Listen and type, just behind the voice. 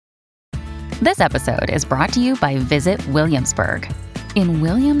This episode is brought to you by Visit Williamsburg. In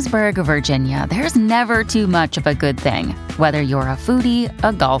Williamsburg, Virginia, there's never too much of a good thing. Whether you're a foodie,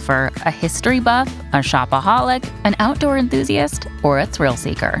 a golfer, a history buff, a shopaholic, an outdoor enthusiast, or a thrill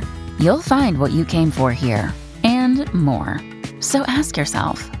seeker, you'll find what you came for here and more. So ask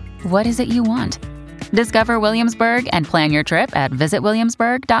yourself, what is it you want? Discover Williamsburg and plan your trip at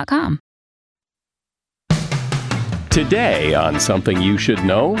visitwilliamsburg.com. Today on Something You Should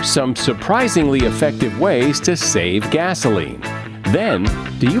Know, some surprisingly effective ways to save gasoline. Then,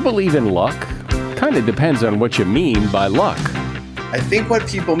 do you believe in luck? Kind of depends on what you mean by luck. I think what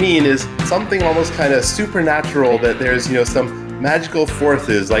people mean is something almost kind of supernatural, that there's, some magical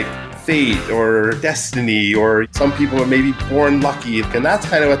forces like fate or destiny, or some people are maybe born lucky. And that's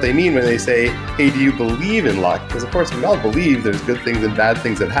kind of what they mean when they say, hey, do you believe in luck? Because of course we all believe there's good things and bad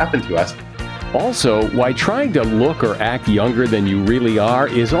things that happen to us. Also, why trying to look or act younger than you really are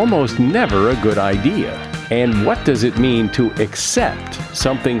is almost never a good idea. And what does it mean to accept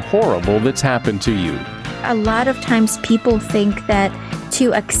something horrible that's happened to you? A lot of times people think that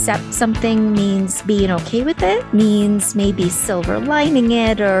to accept something means being okay with it, means maybe silver lining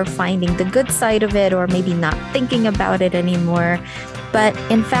it or finding the good side of it, or maybe not thinking about it anymore. But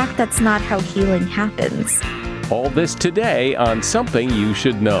in fact, that's not how healing happens. All this today on Something You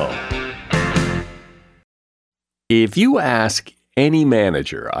Should Know. If you ask any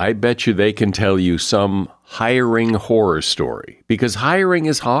manager, I bet you they can tell you some hiring horror story, because hiring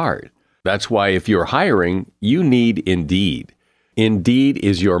is hard. That's why if you're hiring, you need Indeed. Indeed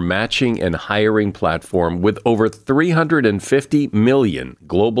is your matching and hiring platform with over 350 million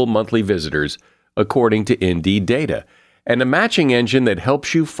global monthly visitors, according to Indeed data, and a matching engine that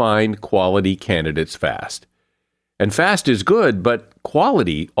helps you find quality candidates fast. And fast is good, but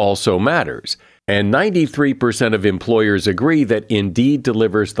quality also matters. And 93% of employers agree that Indeed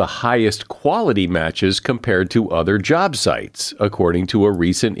delivers the highest quality matches compared to other job sites, according to a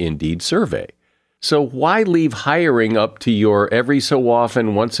recent Indeed survey. So why leave hiring up to your every so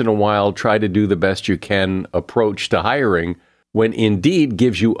often, once in a while, try to do the best you can approach to hiring when Indeed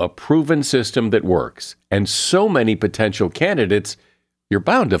gives you a proven system that works? And so many potential candidates, you're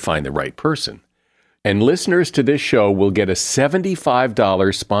bound to find the right person. And listeners to this show will get a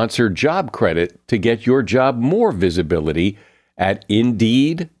 $75 sponsored job credit to get your job more visibility at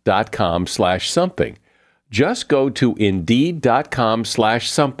Indeed.com/something. Just go to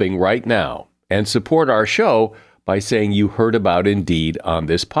Indeed.com/something right now and support our show by saying you heard about Indeed on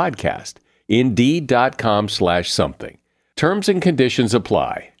this podcast. Indeed.com/something. Terms and conditions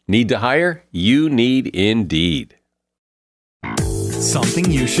apply. Need to hire? You need Indeed. Something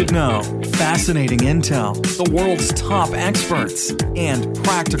you should know. Fascinating intel, the world's top experts, and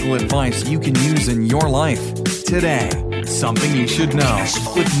practical advice you can use in your life. Today, Something You Should Know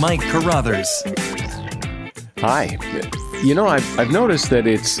with Mike Carruthers. Hi. I've noticed that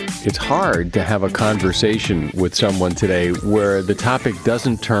it's hard to have a conversation with someone today where the topic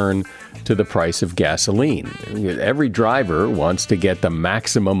doesn't turn to the price of gasoline. Every driver wants to get the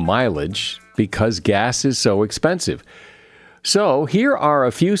maximum mileage because gas is so expensive. So here are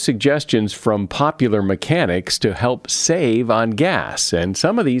a few suggestions from popular mechanics to help save on gas, and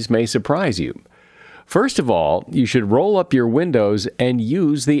some of these may surprise you. First of all, you should roll up your windows and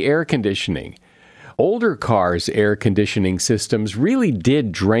use the air conditioning. Older cars' air conditioning systems really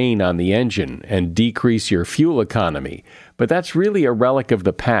did drain on the engine and decrease your fuel economy, but that's really a relic of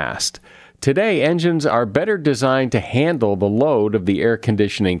the past. Today, engines are better designed to handle the load of the air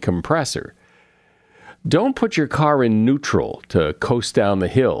conditioning compressor. Don't put your car in neutral to coast down the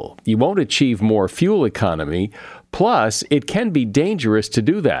hill. You won't achieve more fuel economy. Plus, it can be dangerous to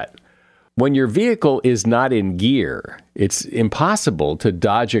do that. When your vehicle is not in gear, it's impossible to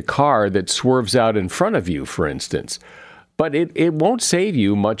dodge a car that swerves out in front of you, for instance. But it won't save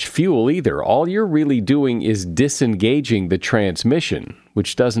you much fuel either. All you're really doing is disengaging the transmission,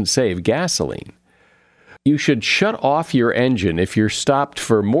 which doesn't save gasoline. You should shut off your engine if you're stopped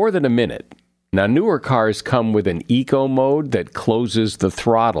for more than a minute. Now, newer cars come with an eco mode that closes the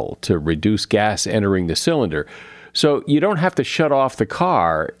throttle to reduce gas entering the cylinder. So you don't have to shut off the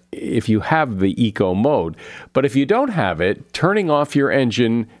car if you have the eco mode. But if you don't have it, turning off your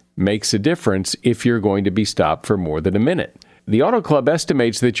engine makes a difference if you're going to be stopped for more than a minute. The Auto Club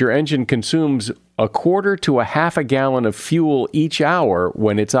estimates that your engine consumes a quarter to a half a gallon of fuel each hour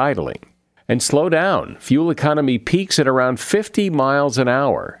when it's idling. And slow down. Fuel economy peaks at around 50 miles an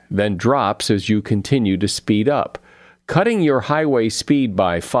hour, then drops as you continue to speed up. Cutting your highway speed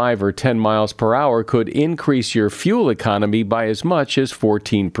by 5 or 10 miles per hour could increase your fuel economy by as much as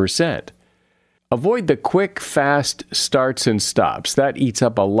 14%. Avoid the quick, fast starts and stops. That eats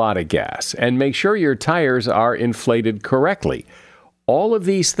up a lot of gas. And make sure your tires are inflated correctly. All of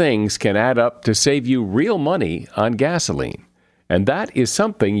these things can add up to save you real money on gasoline. And that is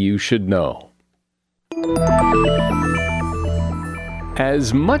something you should know.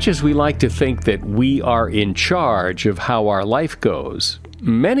 As much as we like to think that we are in charge of how our life goes,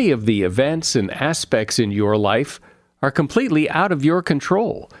 many of the events and aspects in your life are completely out of your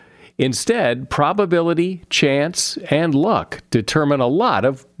control. Instead, probability, chance, and luck determine a lot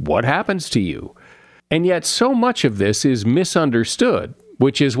of what happens to you. And yet so much of this is misunderstood,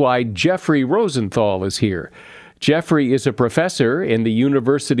 which is why Jeffrey Rosenthal is here. Jeffrey is a professor in the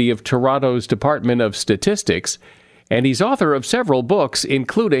University of Toronto's Department of Statistics, and he's author of several books,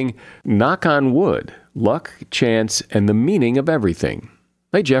 including Knock on Wood, Luck, Chance, and the Meaning of Everything.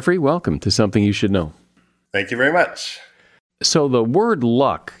 Hey, Jeffrey, welcome to Something You Should Know. Thank you very much. So the word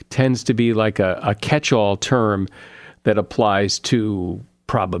luck tends to be like a catch-all term that applies to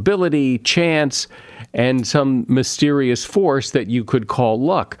probability, chance, and some mysterious force that you could call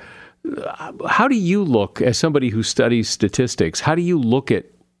luck. How do you look, as somebody who studies statistics, how do you look at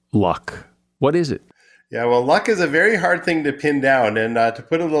luck? What is it? Yeah, well, luck is a very hard thing to pin down. And to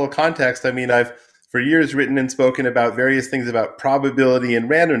put a little context, I mean, I've for years written and spoken about various things about probability and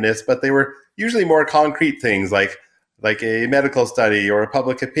randomness, but they were usually more concrete things like a medical study or a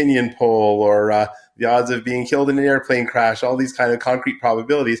public opinion poll or the odds of being killed in an airplane crash, all these kind of concrete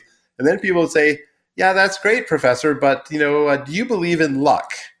probabilities. And then people would say, yeah, that's great, Professor, but do you believe in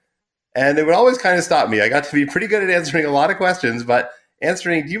luck? And it would always kind of stop me. I got to be pretty good at answering a lot of questions, but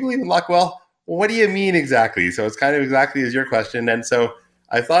answering, do you believe in luck? Well, what do you mean exactly? So it's kind of exactly as your question. And so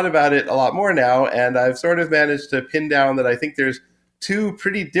I've thought about it a lot more now, and I've sort of managed to pin down that I think there's two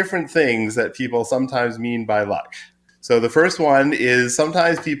pretty different things that people sometimes mean by luck. So the first one is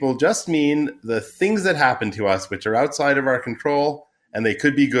sometimes people just mean the things that happen to us, which are outside of our control, and they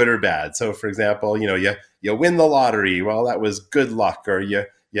could be good or bad. So for example, you win the lottery. Well, that was good luck. Or you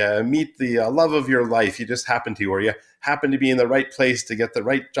meet the love of your life. You just happen to, or you happen to be in the right place to get the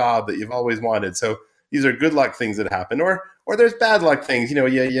right job that you've always wanted. So these are good luck things that happen. Or there's bad luck things.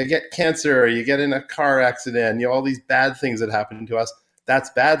 You get cancer, or you get in a car accident, all these bad things that happen to us.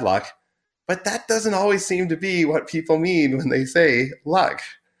 That's bad luck. But that doesn't always seem to be what people mean when they say luck.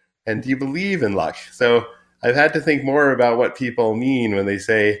 And do you believe in luck? So I've had to think more about what people mean when they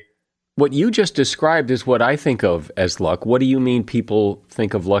say. What you just described is what I think of as luck. What do you mean people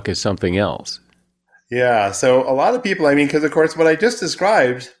think of luck as something else? Yeah, so a lot of people, because of course what I just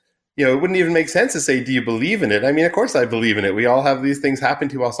described, it wouldn't even make sense to say, do you believe in it? Of course I believe in it. We all have these things happen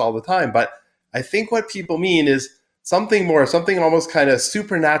to us all the time. But I think what people mean is something more, something almost kind of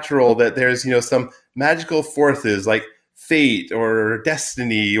supernatural, that there's, some magical forces like fate or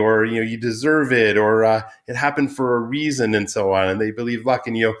destiny, or, you deserve it, or it happened for a reason, and so on. And they believe luck.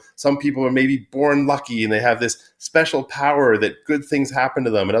 And, some people are maybe born lucky and they have this special power that good things happen to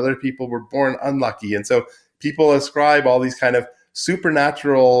them. And other people were born unlucky. And so people ascribe all these kind of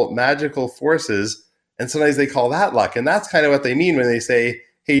supernatural, magical forces. And sometimes they call that luck. And that's kind of what they mean when they say,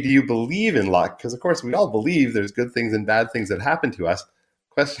 hey, do you believe in luck? Because, of course, we all believe there's good things and bad things that happen to us.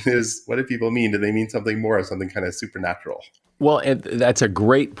 Question is, what do people mean? Do they mean something more or something kind of supernatural? Well, and that's a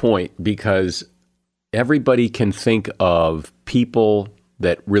great point, because everybody can think of people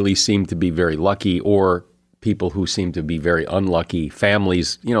that really seem to be very lucky, or people who seem to be very unlucky.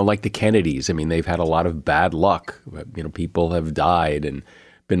 Families, like the Kennedys. They've had a lot of bad luck. People have died and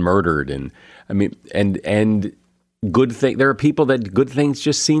been murdered. And good thing. There are people that good things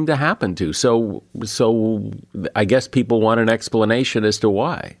just seem to happen to. So I guess people want an explanation as to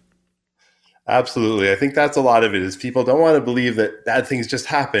why. Absolutely. I think that's a lot of it, is people don't want to believe that bad things just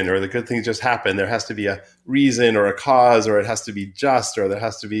happen or the good things just happen. There has to be a reason or a cause, or it has to be just, or there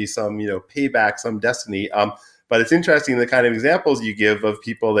has to be some, payback, some destiny. But it's interesting the kind of examples you give of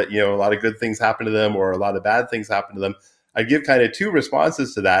people that, a lot of good things happen to them or a lot of bad things happen to them. I give kind of two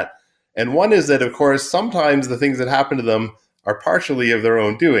responses to that. And one is that, of course, sometimes the things that happen to them are partially of their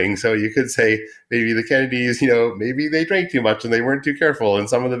own doing. So you could say maybe the Kennedys, maybe they drank too much and they weren't too careful. And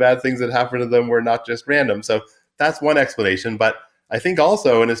some of the bad things that happened to them were not just random. So that's one explanation. But I think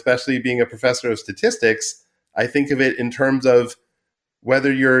also, and especially being a professor of statistics, I think of it in terms of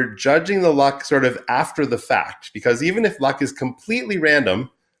whether you're judging the luck sort of after the fact. Because even if luck is completely random,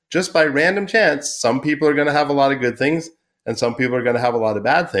 just by random chance, some people are going to have a lot of good things and some people are going to have a lot of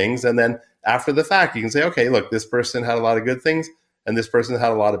bad things. And then after the fact, you can say, okay, look, this person had a lot of good things and this person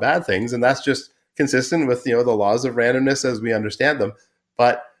had a lot of bad things. And that's just consistent with, the laws of randomness as we understand them.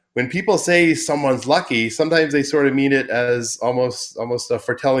 But when people say someone's lucky, sometimes they sort of mean it as almost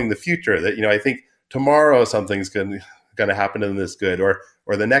foretelling the future. That, I think tomorrow something's going to happen to them that's good, or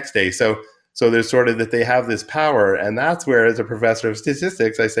the next day. So there's sort of that they have this power. And that's where, as a professor of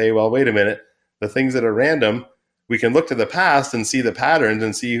statistics, I say, well, wait a minute, the things that are random, we can look to the past and see the patterns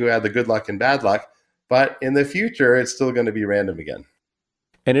and see who had the good luck and bad luck. But in the future, it's still going to be random again.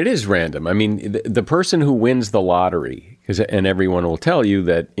 And it is random. I mean, the person who wins the lottery, and everyone will tell you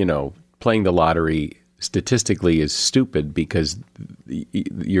that, playing the lottery statistically is stupid because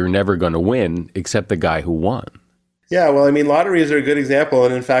you're never going to win except the guy who won. Yeah, well, I mean, lotteries are a good example.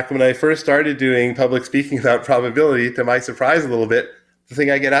 And in fact, when I first started doing public speaking about probability, to my surprise a little bit, the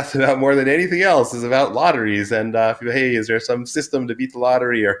thing I get asked about more than anything else is about lotteries. And hey, is there some system to beat the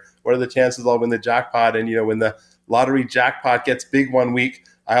lottery, or what are the chances I'll win the jackpot? And, when the lottery jackpot gets big one week,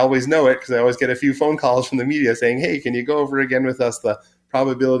 I always know it because I always get a few phone calls from the media saying, hey, can you go over again with us the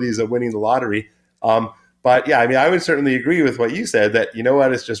probabilities of winning the lottery? But yeah, I mean, I would certainly agree with what you said, that,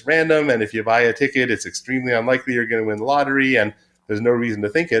 it's just random. And if you buy a ticket, it's extremely unlikely you're going to win the lottery, and there's no reason to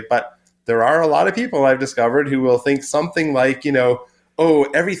think it. But there are a lot of people I've discovered who will think something like, oh,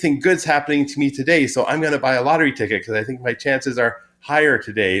 everything good's happening to me today, so I'm going to buy a lottery ticket because I think my chances are higher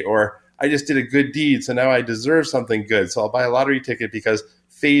today. Or I just did a good deed, so now I deserve something good, so I'll buy a lottery ticket because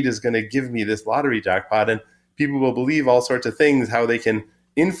fate is going to give me this lottery jackpot. And people will believe all sorts of things, how they can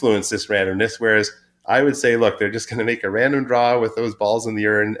influence this randomness, whereas I would say, look, they're just going to make a random draw with those balls in the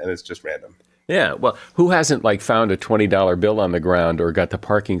urn, and it's just random. Yeah, well, who hasn't found a $20 bill on the ground or got the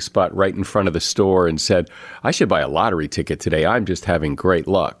parking spot right in front of the store and said, I should buy a lottery ticket today. I'm just having great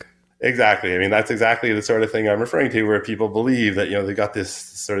luck. Exactly. I mean, that's exactly the sort of thing I'm referring to, where people believe that, they got this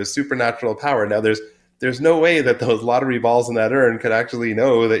sort of supernatural power. Now, there's no way that those lottery balls in that urn could actually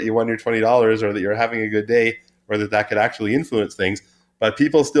know that you won your $20 or that you're having a good day, or that could actually influence things. But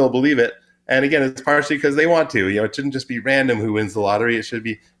people still believe it. And again, it's partially because they want to. It shouldn't just be random who wins the lottery. It should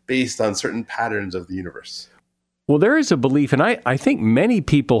be based on certain patterns of the universe. Well, there is a belief, and I think many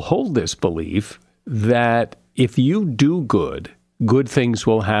people hold this belief, that if you do good things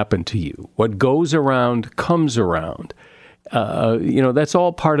will happen to you. What goes around comes around. That's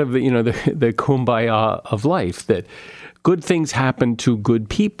all part of the kumbaya of life, that good things happen to good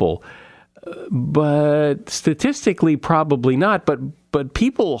people. But statistically, probably not. But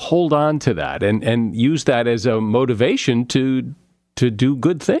people hold on to that and use that as a motivation to do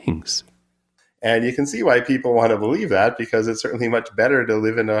good things. And you can see why people want to believe that, because it's certainly much better to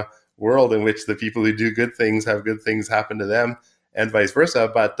live in a world in which the people who do good things have good things happen to them, and vice versa.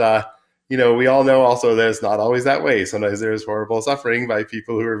 But, we all know also that it's not always that way. Sometimes there's horrible suffering by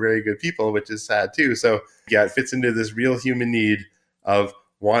people who are very good people, which is sad too. So yeah, it fits into this real human need of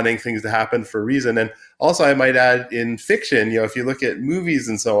wanting things to happen for a reason. And also, I might add, in fiction, if you look at movies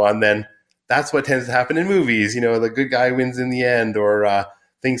and so on, then that's what tends to happen in movies. The good guy wins in the end, or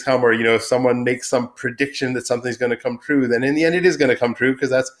things come, or, if someone makes some prediction that something's going to come true, then in the end it is going to come true, because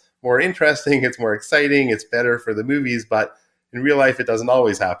that's more interesting, it's more exciting, it's better for the movies. But in real life, it doesn't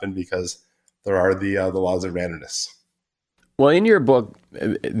always happen because there are the laws of randomness. Well, in your book,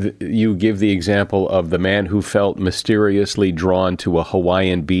 you give the example of the man who felt mysteriously drawn to a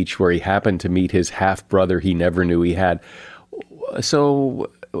Hawaiian beach where he happened to meet his half-brother he never knew he had.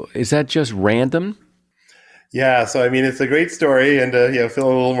 So is that just random? Yeah, so I mean, it's a great story. And fill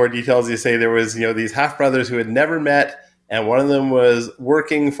in a little more details, you say there was, these half-brothers who had never met, and one of them was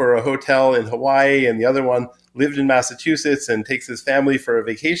working for a hotel in Hawaii, and the other one lived in Massachusetts and takes his family for a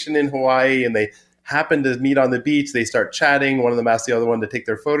vacation in Hawaii, and they happen to meet on the beach. They start chatting. One of them asks the other one to take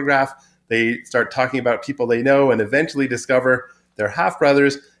their photograph. They start talking about people they know, and eventually discover they're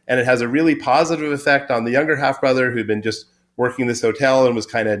half-brothers. And it has a really positive effect on the younger half-brother, who'd been just working this hotel and was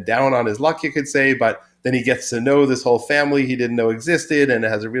kind of down on his luck, you could say. But then he gets to know this whole family he didn't know existed, and it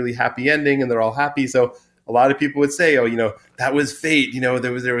has a really happy ending, and they're all happy. So a lot of people would say, oh, that was fate.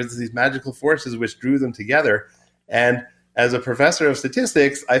 There was these magical forces which drew them together. And as a professor of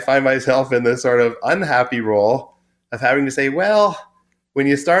statistics, I find myself in this sort of unhappy role of having to say, well, when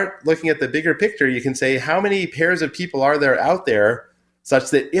you start looking at the bigger picture, you can say, how many pairs of people are there out there such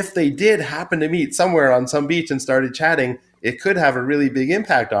that if they did happen to meet somewhere on some beach and started chatting, it could have a really big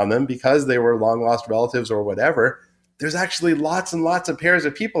impact on them because they were long lost relatives or whatever. There's actually lots and lots of pairs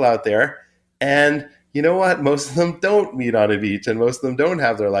of people out there. And you know what? Most of them don't meet on a beach, and most of them don't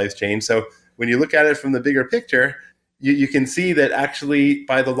have their lives changed. So when you look at it from the bigger picture, you can see that actually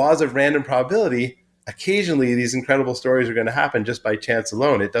by the laws of random probability, occasionally these incredible stories are going to happen just by chance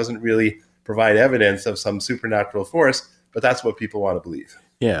alone. It doesn't really provide evidence of some supernatural force, but that's what people want to believe.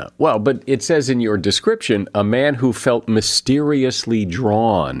 Yeah, well, but it says in your description, a man who felt mysteriously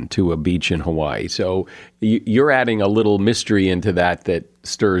drawn to a beach in Hawaii. So you're adding a little mystery into that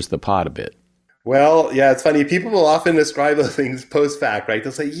stirs the pot a bit. Well, yeah, it's funny. People will often describe those things post fact, right?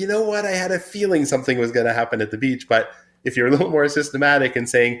 They'll say, you know what, I had a feeling something was going to happen at the beach. But if you're a little more systematic and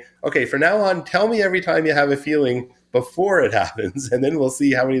saying, okay, from now on, tell me every time you have a feeling before it happens, and then we'll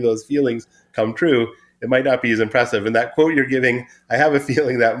see how many of those feelings come true, it might not be as impressive. And that quote you're giving, I have a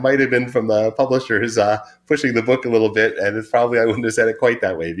feeling that might have been from the publishers pushing the book a little bit. And it's probably, I wouldn't have said it quite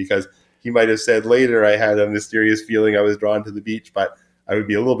that way, because he might have said later, I had a mysterious feeling I was drawn to the beach, but I would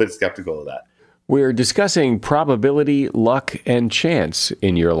be a little bit skeptical of that. We're discussing probability, luck, and chance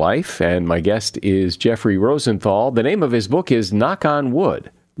in your life, and my guest is Jeffrey Rosenthal. The name of his book is Knock on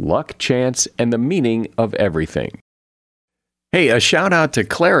Wood, Luck, Chance, and the Meaning of Everything. Hey, a shout out to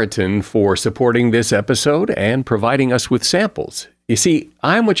Claritin for supporting this episode and providing us with samples. You see,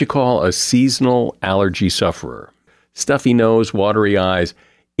 I'm what you call a seasonal allergy sufferer. Stuffy nose, watery eyes.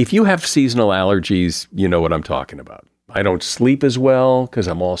 If you have seasonal allergies, you know what I'm talking about. I don't sleep as well because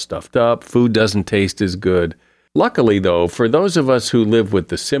I'm all stuffed up. Food doesn't taste as good. Luckily, though, for those of us who live with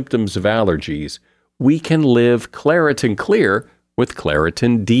the symptoms of allergies, we can live Claritin Clear with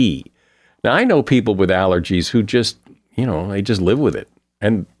Claritin D. Now, I know people with allergies who just, they just live with it.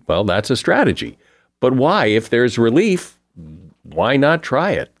 And, well, that's a strategy. But why? If there's relief, why not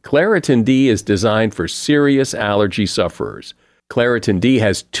try it? Claritin D is designed for serious allergy sufferers. Claritin D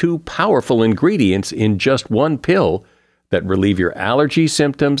has 2 powerful ingredients in just one pill that relieve your allergy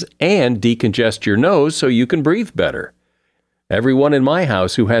symptoms and decongest your nose so you can breathe better. Everyone in my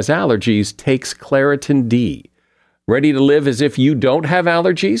house who has allergies takes Claritin D. Ready to live as if you don't have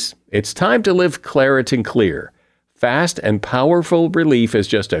allergies? It's time to live Claritin Clear. Fast and powerful relief is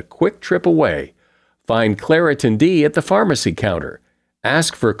just a quick trip away. Find Claritin D at the pharmacy counter.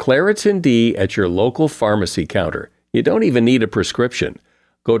 Ask for Claritin D at your local pharmacy counter. You don't even need a prescription.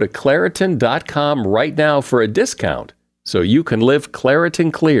 Go to Claritin.com right now for a discount so you can live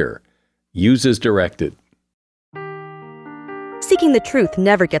Claritin Clear. Use as directed. Seeking the truth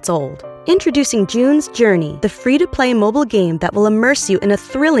never gets old. Introducing June's Journey, the free-to-play mobile game that will immerse you in a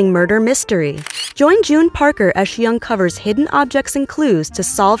thrilling murder mystery. Join June Parker as she uncovers hidden objects and clues to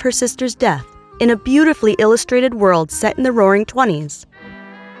solve her sister's death in a beautifully illustrated world set in the Roaring '20s.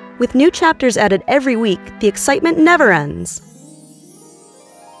 With new chapters added every week, the excitement never ends.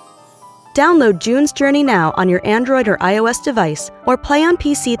 Download June's Journey now on your Android or iOS device, or play on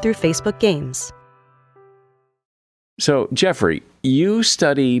PC through Facebook Games. So, Jeffrey, you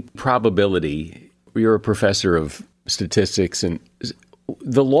study probability. You're a professor of statistics, and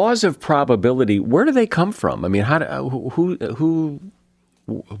the laws of probability, where do they come from? I mean,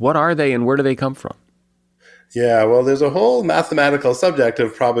 what are they and where do they come from? Yeah, well, there's a whole mathematical subject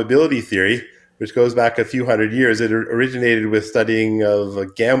of probability theory, which goes back a few hundred years. It originated with studying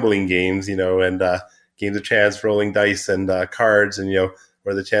of gambling games, and games of chance, rolling dice and cards, and,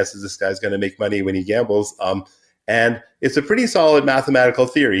 where the chances this guy's going to make money when he gambles. And it's a pretty solid mathematical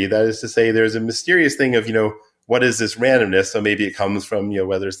theory. That is to say, there's a mysterious thing of, what is this randomness? So maybe it comes from,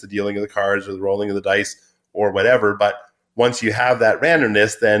 whether it's the dealing of the cards or the rolling of the dice or whatever. But once you have that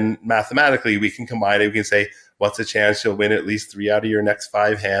randomness, then mathematically we can combine it. We can say, what's the chance you'll win at least 3 out of your next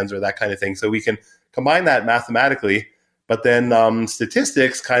 5 hands, or that kind of thing. So we can combine that mathematically. But then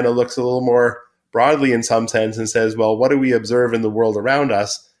statistics kind of looks a little more broadly in some sense and says, well, what do we observe in the world around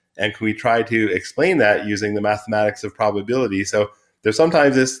us? And can we try to explain that using the mathematics of probability? So there's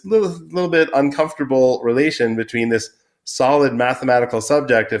sometimes this little bit uncomfortable relation between this solid mathematical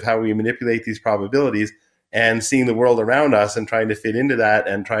subject of how we manipulate these probabilities and seeing the world around us and trying to fit into that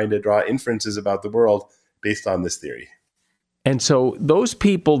and trying to draw inferences about the world based on this theory. And so those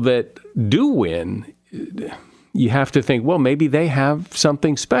people that do win, you have to think, well, maybe they have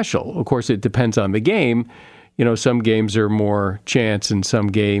something special. Of course, it depends on the game. Some games are more chance and some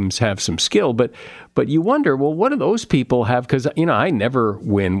games have some skill. But you wonder, well, what do those people have? Because, I never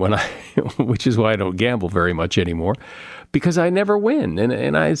win which is why I don't gamble very much anymore, because I never win.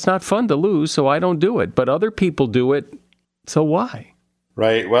 And it's not fun to lose, so I don't do it. But other people do it, so why?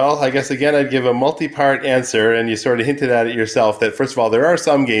 Right. Well, I guess, again, I'd give a multi-part answer, and you sort of hinted at it yourself that, first of all, there are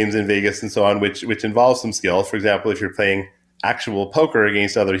some games in Vegas and so on which involve some skill. For example, if you're playing actual poker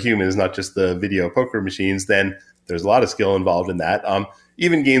against other humans, not just the video poker machines, then there's a lot of skill involved in that.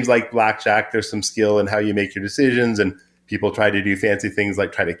 Even games like blackjack, there's some skill in how you make your decisions, and people try to do fancy things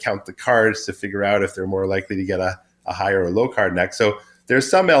like try to count the cards to figure out if they're more likely to get a high or a low card next. So there's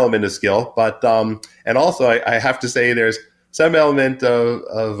some element of skill, but and also I have to say there's some element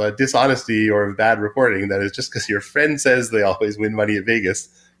of dishonesty or of bad reporting. That is, just because your friend says they always win money at Vegas,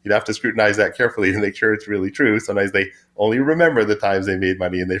 you'd have to scrutinize that carefully to make sure it's really true. Sometimes they only remember the times they made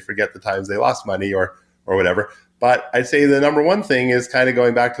money and they forget the times they lost money or whatever. But I'd say the number one thing is kind of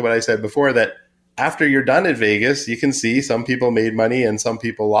going back to what I said before, that after you're done at Vegas, you can see some people made money and some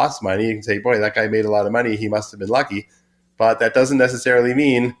people lost money. You can say, boy, that guy made a lot of money. He must have been lucky. But that doesn't necessarily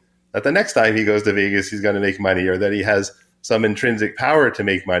mean that the next time he goes to Vegas, he's going to make money, or that he has some intrinsic power to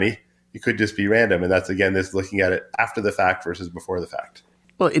make money. It could just be random. And that's, again, this looking at it after the fact versus before the fact.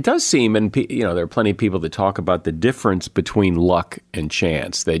 Well, it does seem, and there are plenty of people that talk about the difference between luck and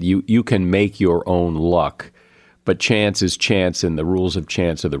chance, that you can make your own luck, but chance is chance, and the rules of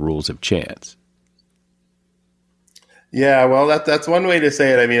chance are the rules of chance. Yeah, well, that's one way to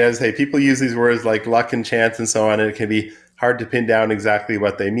say it. I mean, as I say, people use these words like luck and chance and so on, and it can be hard to pin down exactly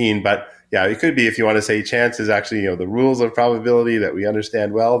what they mean. But yeah, it could be, if you want to say chance is actually, the rules of probability that we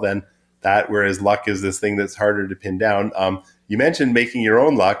understand well, then that, whereas luck is this thing that's harder to pin down. You mentioned making your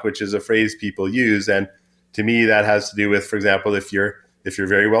own luck, which is a phrase people use. And to me, that has to do with, for example, if you're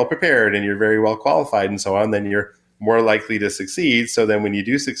very well prepared and you're very well qualified and so on, then you're more likely to succeed. So then when you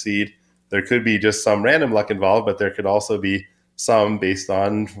do succeed, there could be just some random luck involved, but there could also be some based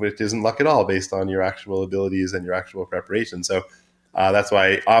on, which isn't luck at all, based on your actual abilities and your actual preparation. So that's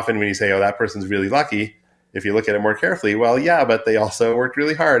why often when you say, oh, that person's really lucky, if you look at it more carefully, well, yeah, but they also worked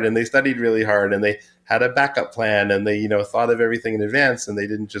really hard and they studied really hard and they had a backup plan and they, thought of everything in advance and they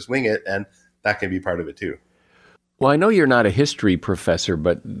didn't just wing it. And that can be part of it too. Well, I know you're not a history professor,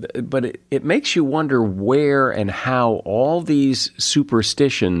 but it makes you wonder where and how all these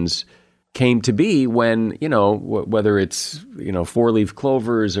superstitions came to be when, whether it's, four-leaf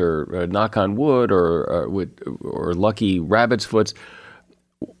clovers or knock on wood or lucky rabbit's foots,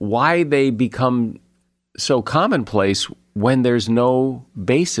 why they become so commonplace when there's no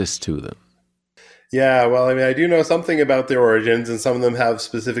basis to them. Yeah, well, I mean, I do know something about their origins, and some of them have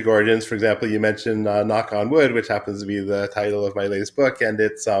specific origins. For example, you mentioned Knock on Wood, which happens to be the title of my latest book, and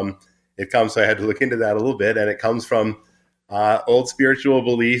it comes, so I had to look into that a little bit, and it comes from old spiritual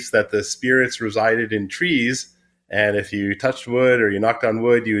beliefs that the spirits resided in trees, and if you touched wood or you knocked on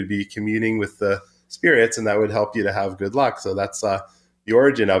wood, you would be communing with the spirits, and that would help you to have good luck. So that's the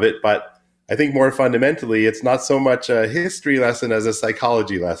origin of it. But I think more fundamentally, it's not so much a history lesson as a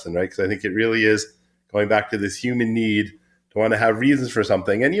psychology lesson, right? Because I think it really is going back to this human need to want to have reasons for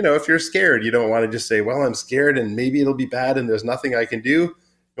something. And, if you're scared, you don't want to just say, well, I'm scared and maybe it'll be bad and there's nothing I can do. You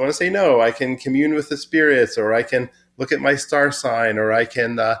want to say, no, I can commune with the spirits, or I can look at my star sign, or I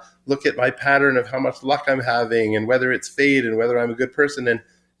can look at my pattern of how much luck I'm having and whether it's fate and whether I'm a good person. And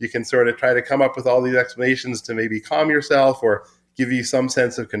you can sort of try to come up with all these explanations to maybe calm yourself or give you some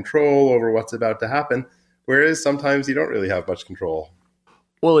sense of control over what's about to happen. Whereas sometimes you don't really have much control.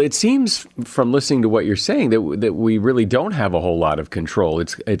 Well, it seems from listening to what you're saying that we really don't have a whole lot of control.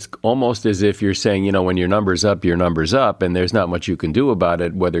 It's almost as if you're saying, when your number's up, and there's not much you can do about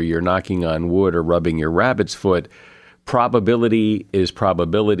it, whether you're knocking on wood or rubbing your rabbit's foot. Probability is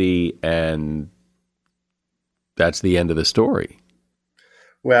probability, and that's the end of the story.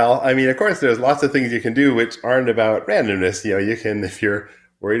 Well, I mean, of course, there's lots of things you can do which aren't about randomness. You can, if you're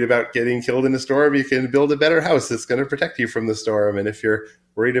worried about getting killed in a storm, you can build a better house that's going to protect you from the storm. And if you're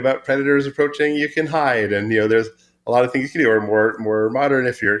worried about predators approaching, you can hide. And, there's a lot of things you can do. Or more modern,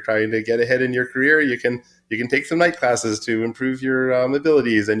 if you're trying to get ahead in your career, you can take some night classes to improve your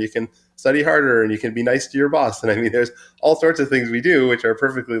abilities, and you can study harder, and you can be nice to your boss. And I mean, there's all sorts of things we do, which are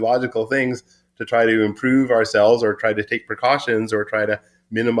perfectly logical things to try to improve ourselves or try to take precautions or try to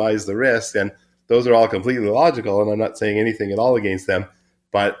minimize the risk. And those are all completely logical. And I'm not saying anything at all against them.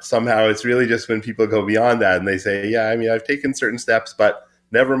 But somehow it's really just when people go beyond that and they say, yeah, I mean, I've taken certain steps, but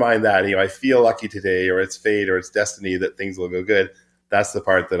never mind that. I feel lucky today, or it's fate, or it's destiny that things will go good. That's the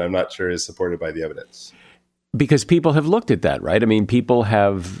part that I'm not sure is supported by the evidence. Because people have looked at that, right? I mean, people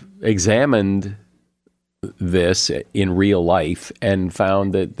have examined this in real life and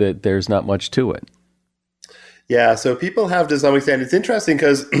found that there's not much to it. Yeah, so people have to some extent. It's interesting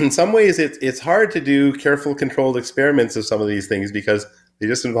because in some ways it's hard to do careful, controlled experiments of some of these things because they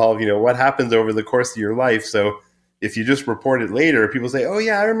just involve, what happens over the course of your life. So if you just report it later, people say, oh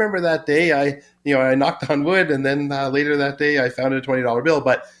yeah, I remember that day I knocked on wood, and then later that day I found a $20 bill.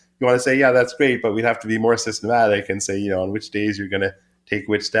 But you want to say, yeah, that's great, but we'd have to be more systematic and say, on which days you're going to take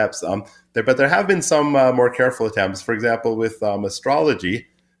which steps. But there have been some more careful attempts. For example, with astrology,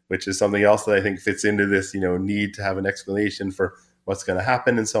 which is something else that I think fits into this, need to have an explanation for what's going to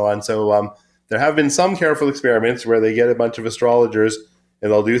happen and so on. So there have been some careful experiments where they get a bunch of astrologers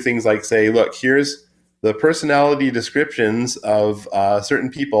and they'll do things like say, look, here's the personality descriptions of certain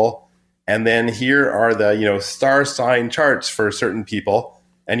people, and then here are the, star sign charts for certain people,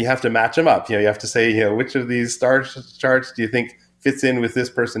 and you have to match them up. You have to say, which of these star charts do you think fits in with this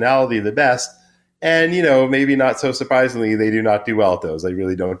personality the best? And, maybe not so surprisingly, they do not do well at those. They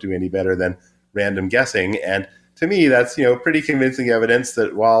really don't do any better than random guessing. And to me, that's, pretty convincing evidence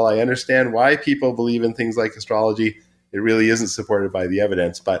that while I understand why people believe in things like astrology, it really isn't supported by the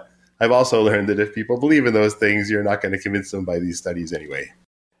evidence. But I've also learned that if people believe in those things, you're not going to convince them by these studies anyway.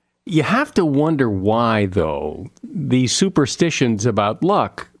 You have to wonder why, though, these superstitions about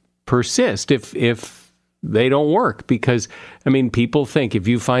luck persist if they don't work. Because, people think if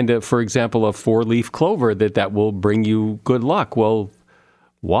you find, for example, a 4-leaf clover, that will bring you good luck. Well,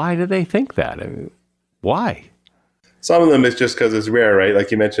 why do they think that? Why? Some of them is just because it's rare, right?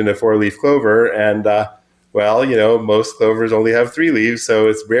 Like you mentioned, a 4-leaf clover, and most clovers only have 3 leaves, so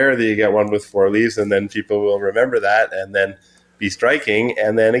it's rare that you get one with 4 leaves, and then people will remember that and then be striking.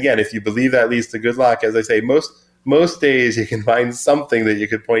 And then again, if you believe that leads to good luck, as I say, most days you can find something that you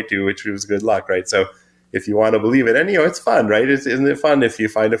could point to which was good luck, right? So if you want to believe it, and it's fun, right? Isn't it fun if you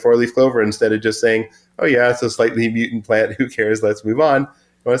find a 4-leaf clover instead of just saying, oh yeah, it's a slightly mutant plant, who cares, let's move on.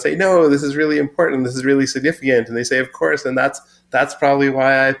 You want to say, no, this is really important, this is really significant. And they say, of course, and that's probably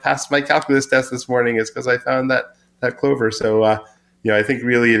why I passed my calculus test this morning, is because I found that clover. So, I think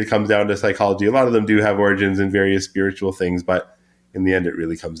really it comes down to psychology. A lot of them do have origins in various spiritual things, but in the end, it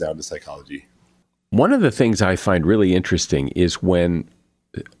really comes down to psychology. One of the things I find really interesting is when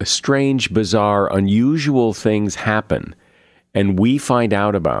strange, bizarre, unusual things happen and we find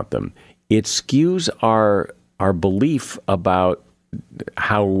out about them, it skews our belief about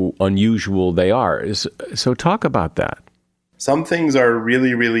how unusual they are. So talk about that. Some things are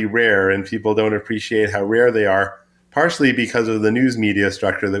really, really rare, and people don't appreciate how rare they are, partially because of the news media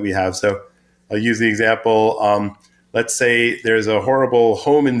structure that we have. So I'll use the example, let's say there's a horrible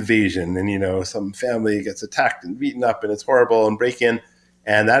home invasion and, some family gets attacked and beaten up and it's horrible and break in,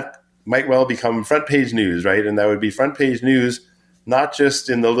 and that might well become front page news, right? And that would be front page news, not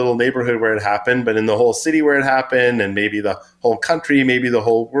just in the little neighborhood where it happened, but in the whole city where it happened, and maybe the whole country, maybe the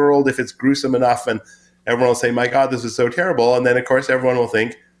whole world if it's gruesome enough. And everyone will say, my God, this is so terrible. And then, of course, everyone will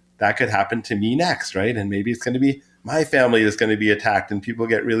think that could happen to me next, right? And maybe it's going to be my family that's going to be attacked, and people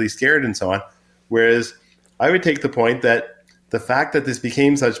get really scared and so on. Whereas I would take the point that the fact that this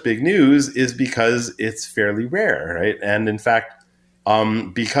became such big news is because it's fairly rare, right? And in fact,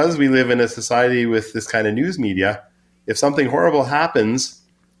 because we live in a society with this kind of news media, if something horrible happens,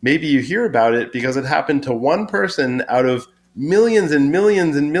 maybe you hear about it because it happened to one person out of millions and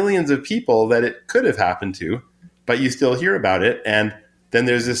millions and millions of people that it could have happened to, but you still hear about it. And then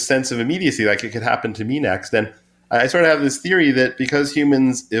there's this sense of immediacy, like it could happen to me next. And I sort of have this theory that because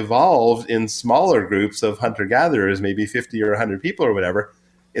humans evolved in smaller groups of hunter-gatherers, maybe 50 or 100 people or whatever,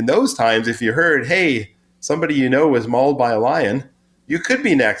 in those times, if you heard, hey, somebody was mauled by a lion, you could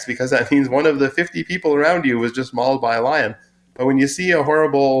be next, because that means one of the 50 people around you was just mauled by a lion. But when you see a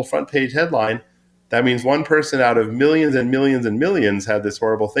horrible front page headline, that means one person out of millions and millions and millions had this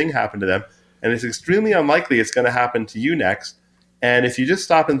horrible thing happen to them. And it's extremely unlikely it's going to happen to you next. And if you just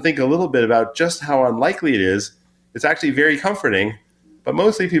stop and think a little bit about just how unlikely it is, it's actually very comforting. But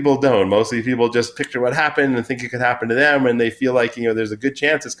mostly people don't. Mostly people just picture what happened and think it could happen to them, and they feel like, there's a good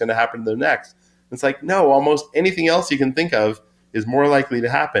chance it's going to happen to them next. It's like, no, almost anything else you can think of is more likely to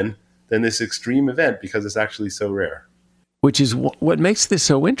happen than this extreme event, because it's actually so rare. Which is what makes this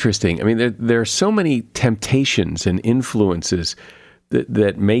so interesting. There are so many temptations and influences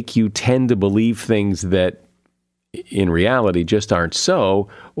that make you tend to believe things that in reality just aren't so,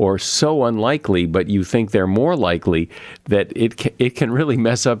 or so unlikely, but you think they're more likely, that it can really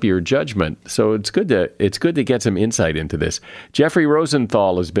mess up your judgment. So it's good to get some insight into this. Jeffrey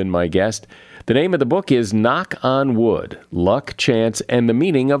Rosenthal has been my guest. The name of the book is Knock on Wood, Luck, Chance, and the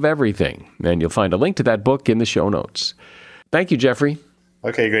Meaning of Everything. And you'll find a link to that book in the show notes. Thank you, Jeffrey.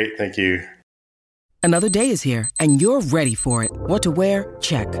 Okay, great. Thank you. Another day is here, and you're ready for it. What to wear?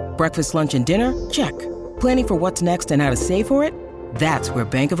 Check. Breakfast, lunch, and dinner? Check. Planning for what's next and how to save for it? That's where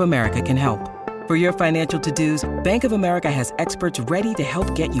Bank of America can help. For your financial to-dos, Bank of America has experts ready to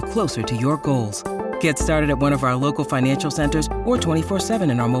help get you closer to your goals. Get started at one of our local financial centers or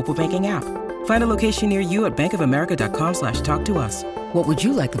 24/7 in our mobile banking app. Find a location near you at bankofamerica.com/talktous. What would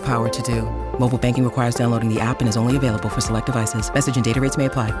you like the power to do? Mobile banking requires downloading the app and is only available for select devices. Message and data rates may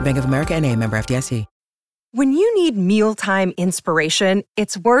apply. Bank of America NA, member FDIC. When you need mealtime inspiration,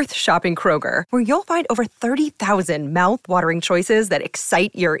 it's worth shopping Kroger, where you'll find over 30,000 mouth-watering choices that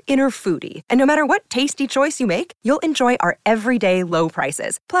excite your inner foodie. And no matter what tasty choice you make, you'll enjoy our everyday low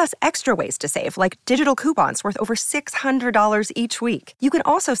prices, plus extra ways to save, like digital coupons worth over $600 each week. You can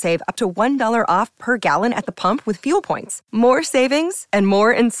also save up to $1 off per gallon at the pump with fuel points. More savings and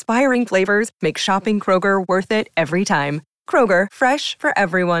more inspiring flavors make shopping Kroger worth it every time. Kroger, fresh for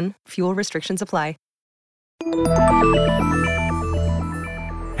everyone. Fuel restrictions apply.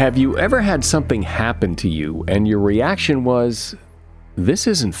 Have you ever had something happen to you and your reaction was, "This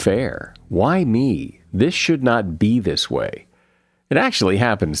isn't fair. Why me? This should not be this way"? It actually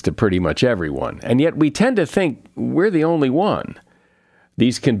happens to pretty much everyone, and yet we tend to think we're the only one.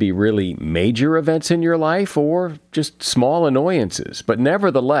 These can be really major events in your life or just small annoyances, but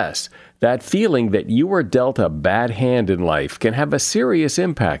nevertheless, that feeling that you were dealt a bad hand in life can have a serious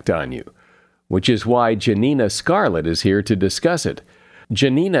impact on you, which is why Janina Scarlett is here to discuss it.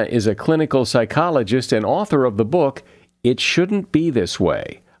 Janina is a clinical psychologist and author of the book, It Shouldn't Be This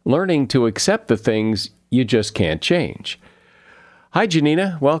Way, Learning to Accept the Things You Just Can't Change. Hi,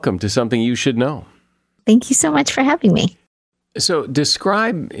 Janina. Welcome to Something You Should Know. Thank you so much for having me. So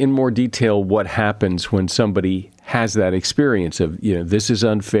describe in more detail what happens when somebody has that experience of, this is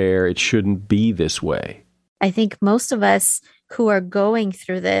unfair, it shouldn't be this way. I think most of us who are going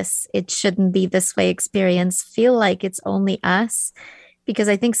through this, it shouldn't be this way experience, feel like it's only us. Because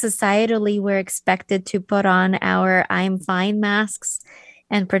I think societally we're expected to put on our I'm fine masks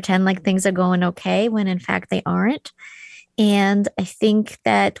and pretend like things are going okay when in fact they aren't. And I think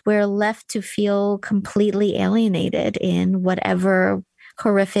that we're left to feel completely alienated in whatever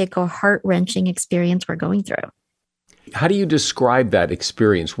horrific or heart-wrenching experience we're going through. How do you describe that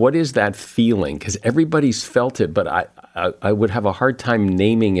experience? What is that feeling? Because everybody's felt it, but I would have a hard time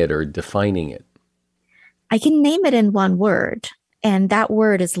naming it or defining it. I can name it in one word. And that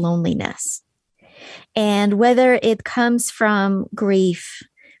word is loneliness. And whether it comes from grief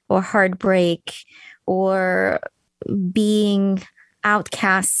or heartbreak or being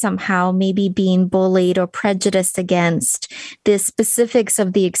outcast somehow, maybe being bullied or prejudiced against, the specifics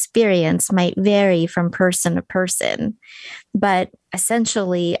of the experience might vary from person to person. But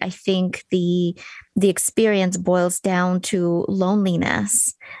essentially, I think the experience boils down to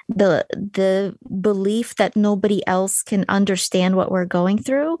loneliness, the belief that nobody else can understand what we're going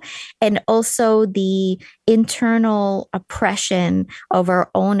through, and also the internal oppression of our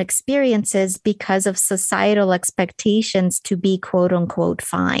own experiences because of societal expectations to be quote unquote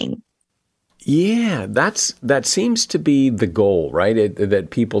fine. Yeah, that seems to be the goal, right? That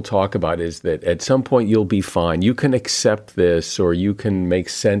people talk about is that at some point you'll be fine. You can accept this, or you can make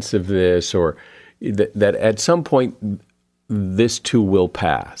sense of this, or that at some point this too will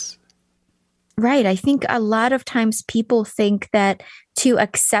pass. Right. I think a lot of times people think that to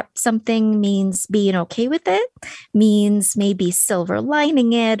accept something means being okay with it, means maybe silver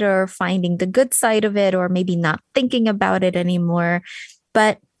lining it or finding the good side of it, or maybe not thinking about it anymore.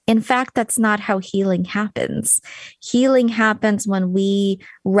 But in fact, that's not how healing happens. Healing happens when we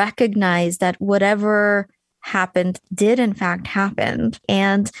recognize that whatever happened did in fact happen,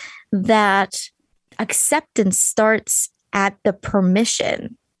 and that acceptance starts at the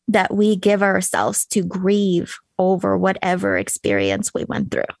permission that we give ourselves to grieve over whatever experience we went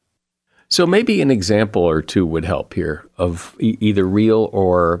through. So maybe an example or two would help here of either real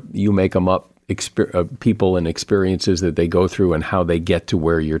or you make them up people and experiences that they go through and how they get to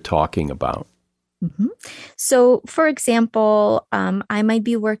where you're talking about. Mm-hmm. So, for example, I might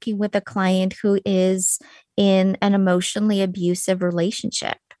be working with a client who is in an emotionally abusive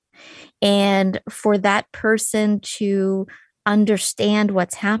relationship. And for that person to understand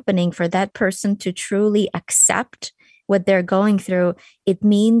what's happening, for that person to truly accept what they're going through, it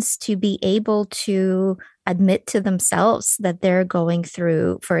means to be able to admit to themselves that they're going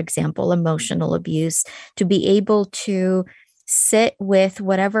through, for example, emotional abuse, to be able to sit with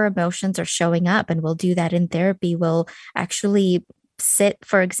whatever emotions are showing up. And we'll do that in therapy. We'll actually sit,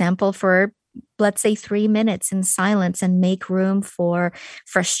 for example, for let's say 3 minutes in silence and make room for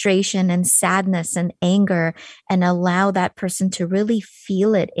frustration and sadness and anger, and allow that person to really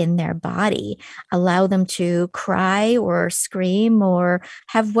feel it in their body, allow them to cry or scream or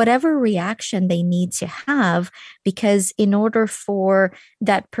have whatever reaction they need to have, because in order for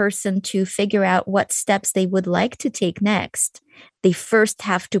that person to figure out what steps they would like to take next, they first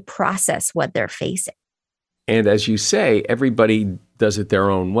have to process what they're facing. And as you say, everybody does it their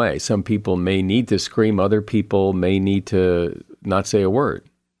own way. Some people may need to scream. Other people may need to not say a word.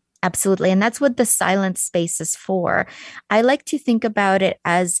 Absolutely. And that's what the silence space is for. I like to think about it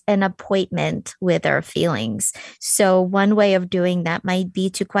as an appointment with our feelings. So one way of doing that might be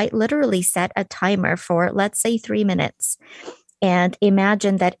to quite literally set a timer for, let's say, 3 minutes. And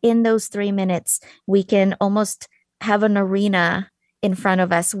imagine that in those 3 minutes, we can almost have an arena in front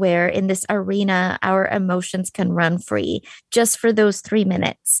of us where in this arena, our emotions can run free just for those 3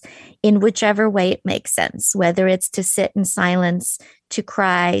 minutes in whichever way it makes sense, whether it's to sit in silence, to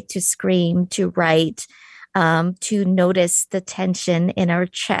cry, to scream, to write, to notice the tension in our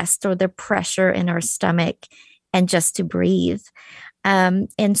chest or the pressure in our stomach, and just to breathe.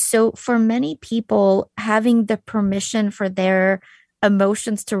 And so for many people, having the permission for their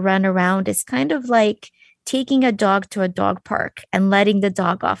emotions to run around is kind of like taking a dog to a dog park and letting the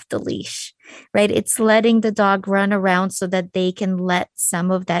dog off the leash, right? It's letting the dog run around so that they can let some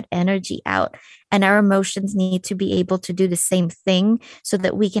of that energy out. And our emotions need to be able to do the same thing so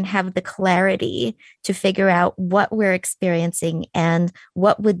that we can have the clarity to figure out what we're experiencing and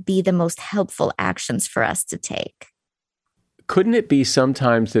what would be the most helpful actions for us to take. Couldn't it be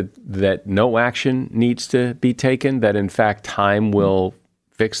sometimes that no action needs to be taken, that in fact time will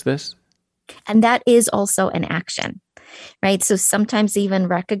fix this? And that is also an action, right? So sometimes even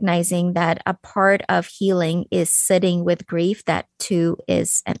recognizing that a part of healing is sitting with grief, that too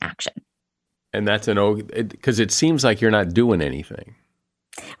is an action. And that's because it seems like you're not doing anything.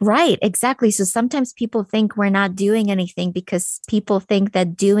 Right, exactly. So sometimes people think we're not doing anything because people think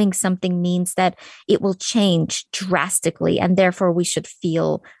that doing something means that it will change drastically and therefore we should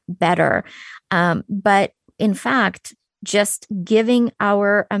feel better. But in fact, just giving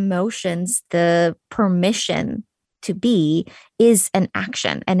our emotions the permission to be is an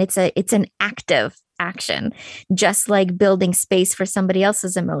action, and it's an active action, just like building space for somebody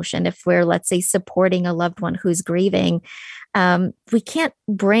else's emotion. If we're, let's say, supporting a loved one who's grieving, we can't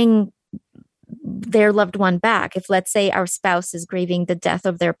bring their loved one back. If, let's say, our spouse is grieving the death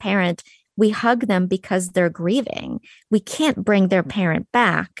of their parent, we hug them because they're grieving. We can't bring their parent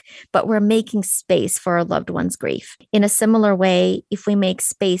back, but we're making space for our loved one's grief. In a similar way, if we make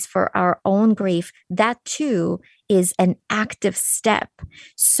space for our own grief, that too is an active step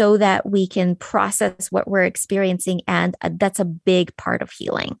so that we can process what we're experiencing. And that's a big part of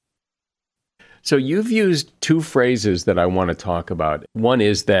healing. So you've used two phrases that I want to talk about. One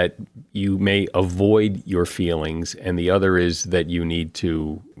is that you may avoid your feelings, and the other is that you need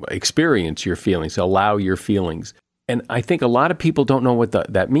to experience your feelings, allow your feelings. And I think a lot of people don't know what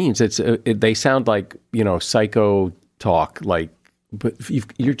that means. They sound like, psycho talk, like, but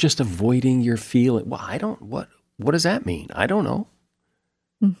you're just avoiding your feeling. Well, what does that mean? I don't know.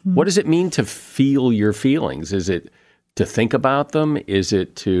 Mm-hmm. What does it mean to feel your feelings? Is it to think about them? Is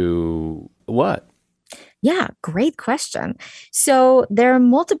it to what? Yeah, great question. So there are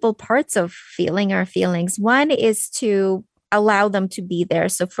multiple parts of feeling our feelings. One is to allow them to be there.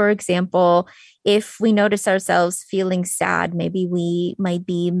 So for example, if we notice ourselves feeling sad, maybe we might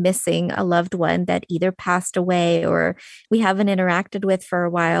be missing a loved one that either passed away or we haven't interacted with for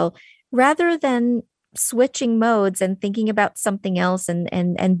a while, rather than switching modes and thinking about something else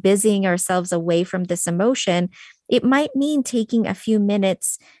and busying ourselves away from this emotion, it might mean taking a few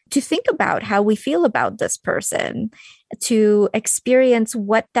minutes to think about how we feel about this person, to experience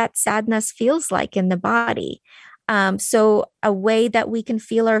what that sadness feels like in the body. So a way that we can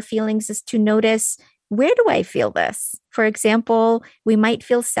feel our feelings is to notice, where do I feel this? For example, we might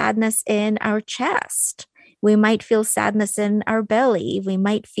feel sadness in our chest. We might feel sadness in our belly. We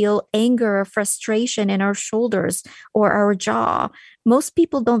might feel anger or frustration in our shoulders or our jaw. Most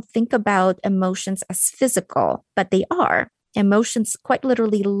people don't think about emotions as physical, but they are. Emotions quite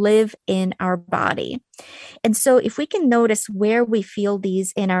literally live in our body. And so if we can notice where we feel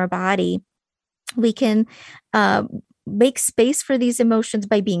these in our body, we can make space for these emotions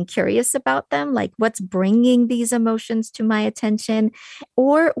by being curious about them, like what's bringing these emotions to my attention,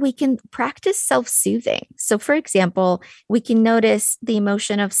 or we can practice self-soothing. So for example, we can notice the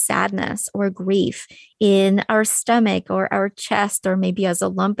emotion of sadness or grief in our stomach or our chest, or maybe as a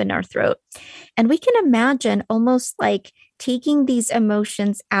lump in our throat. And we can imagine almost like taking these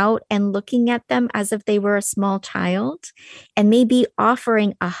emotions out and looking at them as if they were a small child, and maybe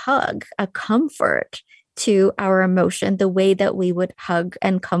offering a hug, a comfort to our emotion, the way that we would hug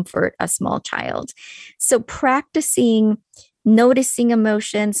and comfort a small child. So practicing noticing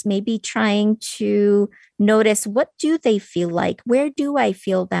emotions, maybe trying to notice, what do they feel like? Where do I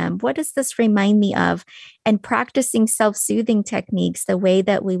feel them? What does this remind me of? And practicing self-soothing techniques, the way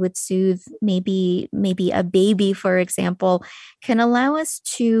that we would soothe maybe a baby, for example, can allow us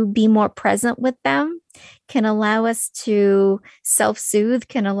to be more present with them, can allow us to self-soothe,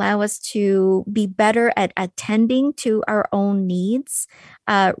 can allow us to be better at attending to our own needs,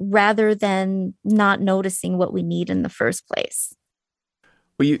 rather than not noticing what we need in the first place.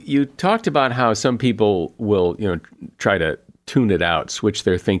 Well, you talked about how some people will, try to tune it out, switch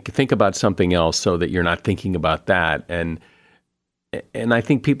their think about something else so that you're not thinking about that. And I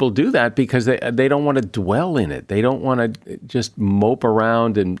think people do that because they don't want to dwell in it. They don't want to just mope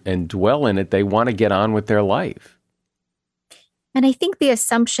around and dwell in it. They want to get on with their life. And I think the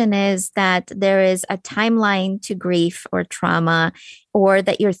assumption is that there is a timeline to grief or trauma, or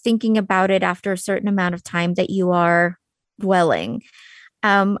that you're thinking about it after a certain amount of time, that you are dwelling.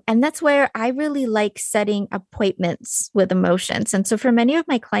 And that's where I really like setting appointments with emotions. And so for many of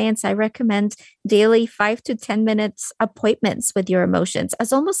my clients, I recommend daily 5 to 10 minutes appointments with your emotions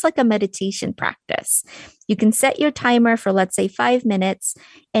as almost like a meditation practice. You can set your timer for, let's say, 5 minutes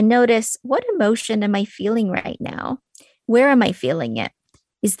and notice, what emotion am I feeling right now? Where am I feeling it?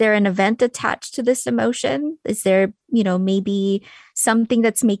 Is there an event attached to this emotion? Is there, maybe something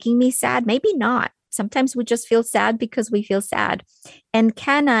that's making me sad? Maybe not. Sometimes we just feel sad because we feel sad. And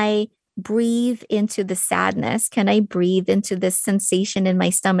can I breathe into the sadness? Can I breathe into this sensation in my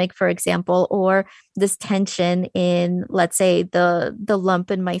stomach, for example, or this tension in, let's say, the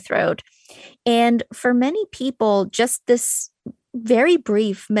lump in my throat? And for many people, just this very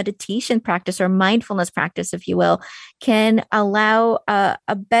brief meditation practice or mindfulness practice, if you will, can allow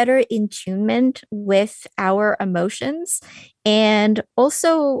a better attunement with our emotions, and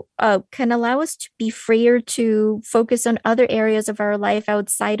also can allow us to be freer to focus on other areas of our life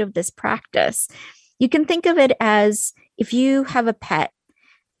outside of this practice. You can think of it as if you have a pet,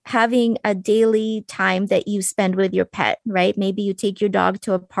 having a daily time that you spend with your pet, right? Maybe you take your dog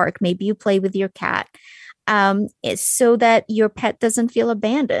to a park, maybe you play with your cat. So that your pet doesn't feel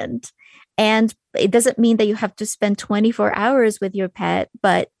abandoned. And it doesn't mean that you have to spend 24 hours with your pet,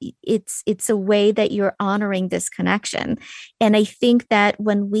 but it's a way that you're honoring this connection. And I think that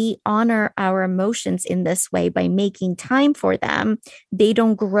when we honor our emotions in this way by making time for them, they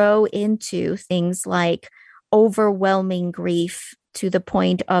don't grow into things like overwhelming grief to the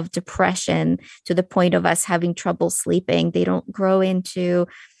point of depression, to the point of us having trouble sleeping. They don't grow into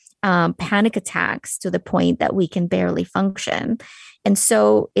panic attacks to the point that we can barely function. And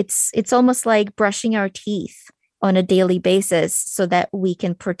so it's almost like brushing our teeth on a daily basis so that we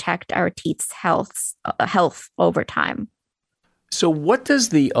can protect our teeth's health over time. So what does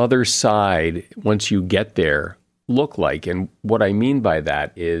the other side, once you get there, look like? And what I mean by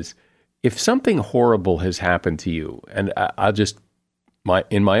that is, if something horrible has happened to you, and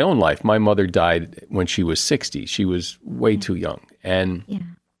in my own life, my mother died when she was 60. She was way too young. And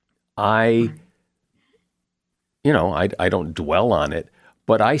I don't dwell on it,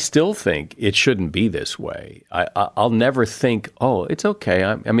 but I still think it shouldn't be this way. I'll never think, oh, it's okay.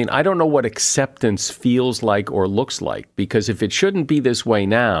 I don't know what acceptance feels like or looks like, because if it shouldn't be this way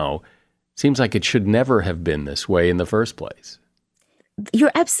now, it seems like it should never have been this way in the first place.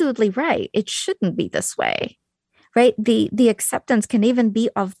 You're absolutely right. It shouldn't be this way, right? The acceptance can even be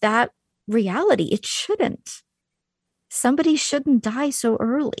of that reality. It shouldn't. Somebody shouldn't die so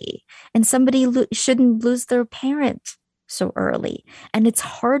early, and somebody shouldn't lose their parent so early. And it's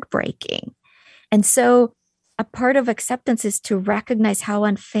heartbreaking. And so a part of acceptance is to recognize how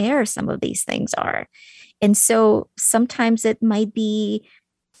unfair some of these things are. And so sometimes it might be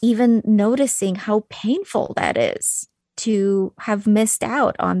even noticing how painful that is to have missed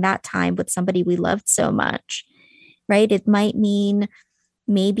out on that time with somebody we loved so much, right? It might mean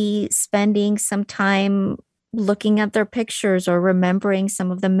maybe spending some time looking at their pictures or remembering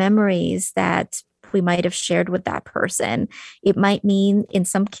some of the memories that we might have shared with that person. It might mean, in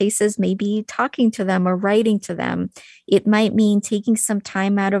some cases, maybe talking to them or writing to them. It might mean taking some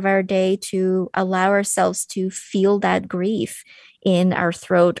time out of our day to allow ourselves to feel that grief in our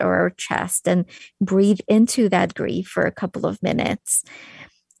throat or our chest and breathe into that grief for a couple of minutes.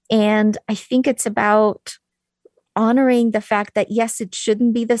 And I think it's about honoring the fact that, yes, it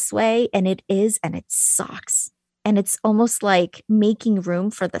shouldn't be this way, and it is, and it sucks. And it's almost like making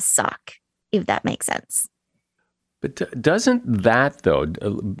room for the suck, if that makes sense. But doesn't that, though,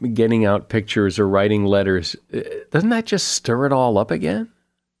 getting out pictures or writing letters, doesn't that just stir it all up again?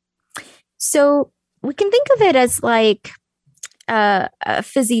 So we can think of it as like a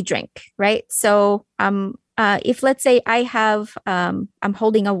fizzy drink, right? So if, let's say, I'm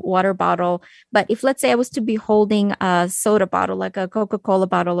holding a water bottle, but if, let's say, I was to be holding a soda bottle, like a Coca-Cola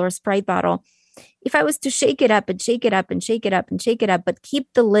bottle or a Sprite bottle, if I was to shake it up and shake it up and shake it up and shake it up, but keep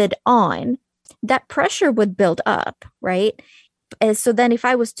the lid on, that pressure would build up, right? And so then if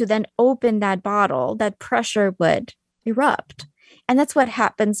I was to then open that bottle, that pressure would erupt. And that's what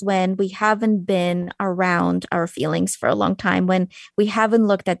happens when we haven't been around our feelings for a long time, when we haven't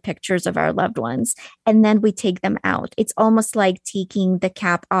looked at pictures of our loved ones, and then we take them out. It's almost like taking the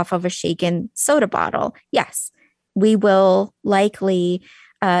cap off of a shaken soda bottle. Yes, we will likely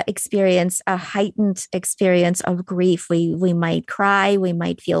experience a heightened experience of grief. We might cry, we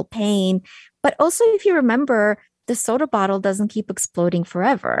might feel pain. But also, if you remember, the soda bottle doesn't keep exploding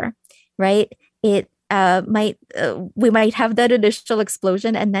forever, right? It we might have that initial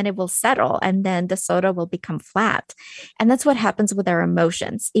explosion and then it will settle and then the soda will become flat. And that's what happens with our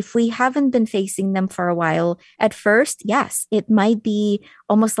emotions. If we haven't been facing them for a while, at first, yes, it might be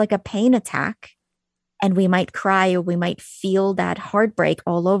almost like a pain attack and we might cry or we might feel that heartbreak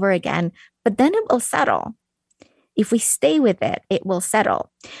all over again, but then it will settle. If we stay with it, it will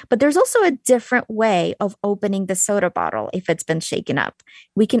settle. But there's also a different way of opening the soda bottle if it's been shaken up.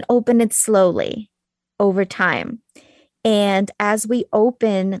 We can open it slowly over time. And as we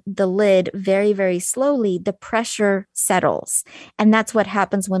open the lid very, very slowly, the pressure settles. And that's what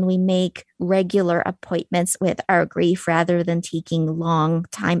happens when we make regular appointments with our grief rather than taking long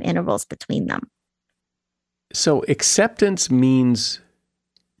time intervals between them. So acceptance means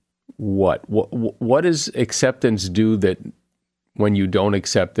what? What does acceptance do that when you don't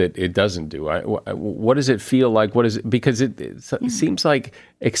accept it, it doesn't do? What does it feel like? What is it? Because it seems like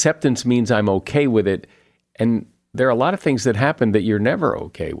acceptance means I'm okay with it. And there are a lot of things that happen that you're never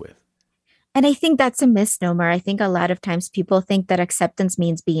okay with. And I think that's a misnomer. I think a lot of times people think that acceptance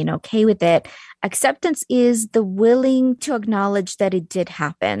means being okay with it. Acceptance is the willing to acknowledge that it did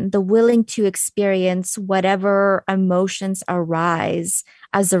happen, the willing to experience whatever emotions arise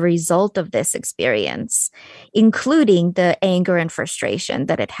as a result of this experience, including the anger and frustration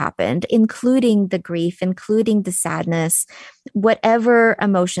that it happened, including the grief, including the sadness, whatever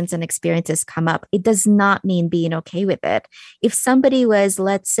emotions and experiences come up. It does not mean being okay with it. If somebody was,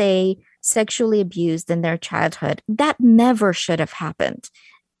 let's say, sexually abused in their childhood, that never should have happened.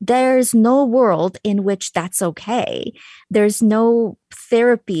 There's no world in which that's okay. There's no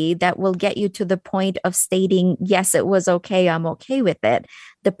therapy that will get you to the point of stating, yes, it was okay, I'm okay with it.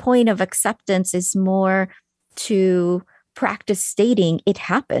 The point of acceptance is more to practice stating, it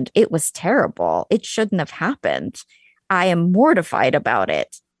happened, it was terrible, it shouldn't have happened. I am mortified about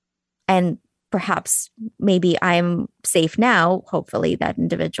it. And perhaps maybe I'm safe now. Hopefully that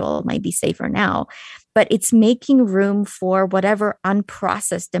individual might be safer now. But it's making room for whatever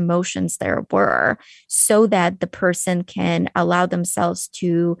unprocessed emotions there were so that the person can allow themselves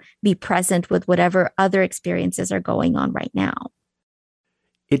to be present with whatever other experiences are going on right now.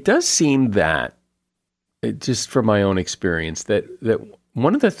 It does seem that, just from my own experience, that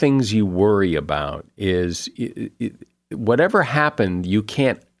one of the things you worry about is whatever happened, you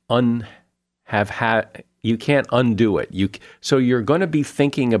can't you can't undo it. So you're going to be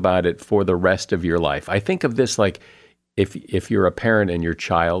thinking about it for the rest of your life. I think of this like if you're a parent and your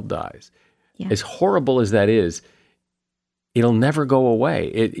child dies, as horrible as that is, it'll never go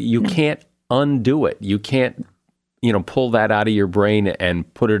away. You can't undo it. You can't, pull that out of your brain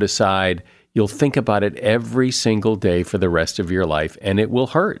and put it aside. You'll think about it every single day for the rest of your life, and it will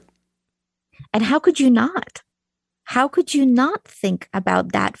hurt. And how could you not? How could you not think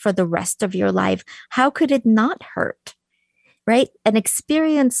about that for the rest of your life? How could it not hurt? Right? An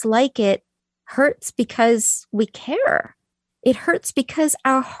experience like it hurts because we care. It hurts because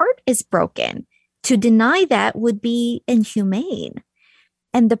our heart is broken. To deny that would be inhumane.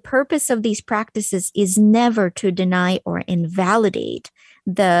 And the purpose of these practices is never to deny or invalidate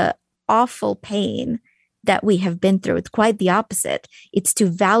the awful pain that we have been through. It's quite the opposite. It's to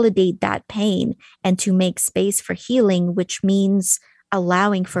validate that pain and to make space for healing, which means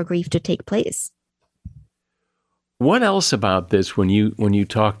allowing for grief to take place. What else about this when you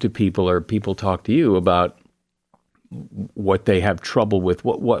talk to people or people talk to you about what they have trouble with?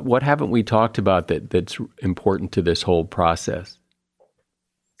 What haven't we talked about that's important to this whole process?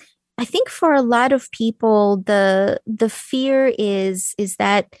 I think for a lot of people, the fear is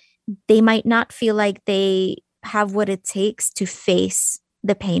that they might not feel like they have what it takes to face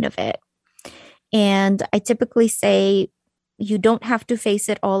the pain of it. And I typically say, you don't have to face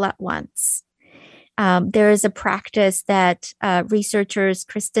it all at once. There is a practice that researchers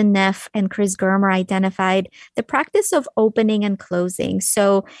Kristen Neff and Chris Germer identified, the practice of opening and closing.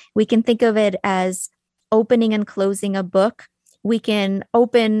 So we can think of it as opening and closing a book. We can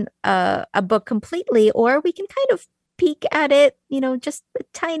open a book completely, or we can kind of peek at it, just a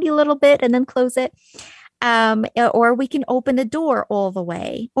tiny little bit and then close it. Or we can open the door all the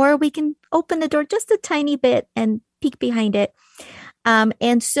way, or we can open the door just a tiny bit and peek behind it.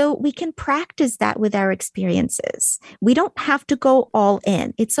 And so we can practice that with our experiences. We don't have to go all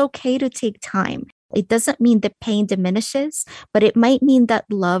in. It's okay to take time. It doesn't mean the pain diminishes, but it might mean that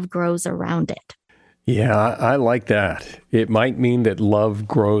love grows around it. Yeah, I like that. It might mean that love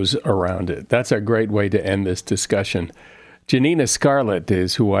grows around it. That's a great way to end this discussion. Janina Scarlett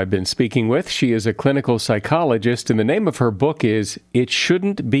is who I've been speaking with. She is a clinical psychologist, and the name of her book is It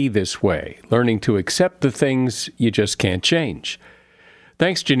Shouldn't Be This Way, Learning to Accept the Things You Just Can't Change.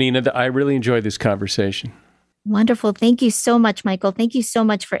 Thanks, Janina. I really enjoyed this conversation. Wonderful. Thank you so much, Michael. Thank you so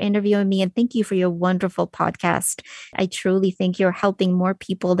much for interviewing me, and thank you for your wonderful podcast. I truly think you're helping more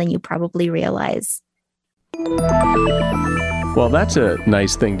people than you probably realize. Well, that's a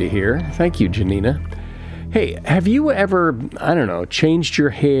nice thing to hear. Thank you, Janina. Hey, have you ever, changed your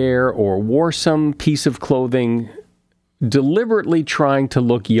hair or wore some piece of clothing deliberately trying to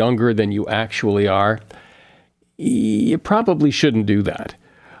look younger than you actually are? You probably shouldn't do that.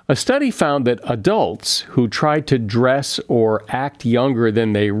 A study found that adults who tried to dress or act younger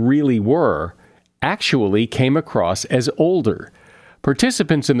than they really were actually came across as older.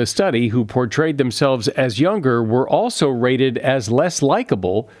 Participants in the study who portrayed themselves as younger were also rated as less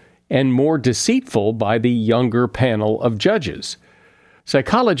likable and more deceitful by the younger panel of judges.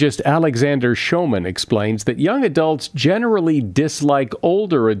 Psychologist Alexander Shulman explains that young adults generally dislike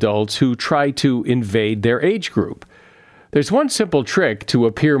older adults who try to invade their age group. There's one simple trick to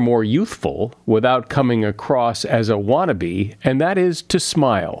appear more youthful without coming across as a wannabe, and that is to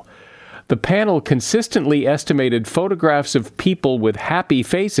smile. The panel consistently estimated photographs of people with happy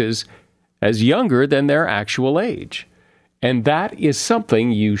faces as younger than their actual age. And that is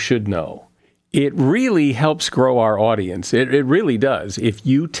something you should know. It really helps grow our audience. It really does. If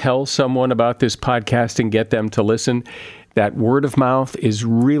you tell someone about this podcast and get them to listen, that word of mouth is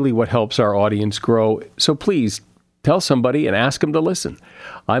really what helps our audience grow. So please, tell somebody and ask them to listen.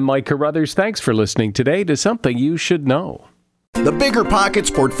 I'm Mike Carruthers. Thanks for listening today to Something You Should Know. The Bigger Pockets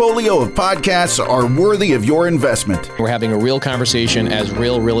portfolio of podcasts are worthy of your investment. We're having a real conversation as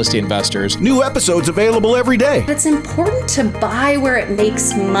real estate investors. New episodes available every day. It's important to buy where it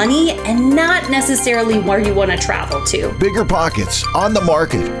makes money and not necessarily where you want to travel to. Bigger Pockets, On the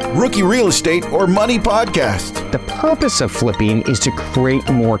Market, Rookie Real Estate, or Money Podcast. The purpose of flipping is to create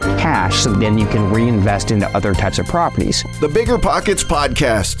more cash so then you can reinvest into other types of properties. The Bigger Pockets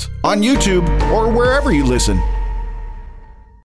Podcast on YouTube or wherever you listen.